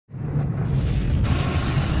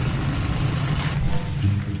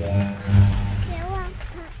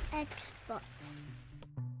Xbox.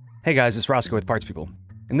 Hey guys, it's Roscoe with Parts People.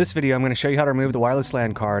 In this video, I'm going to show you how to remove the wireless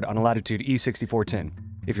LAN card on a Latitude E6410.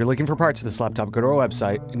 If you're looking for parts for this laptop, go to our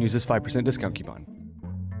website and use this 5% discount coupon.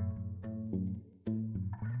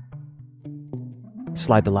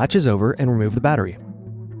 Slide the latches over and remove the battery.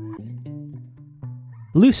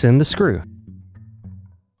 Loosen the screw.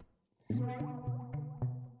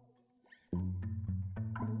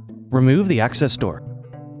 Remove the access door.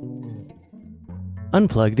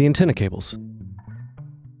 Unplug the antenna cables.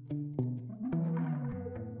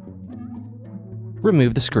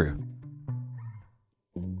 Remove the screw.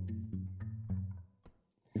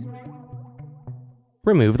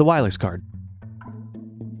 Remove the wireless card.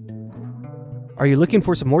 Are you looking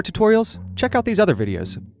for some more tutorials? Check out these other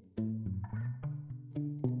videos.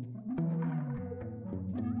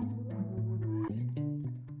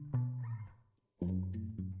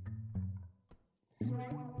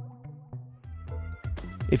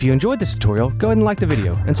 If you enjoyed this tutorial, go ahead and like the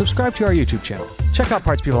video and subscribe to our YouTube channel. Check out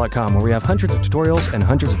partspeople.com where we have hundreds of tutorials and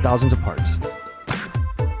hundreds of thousands of parts.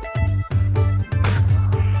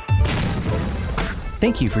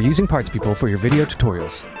 Thank you for using Parts People for your video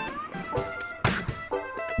tutorials.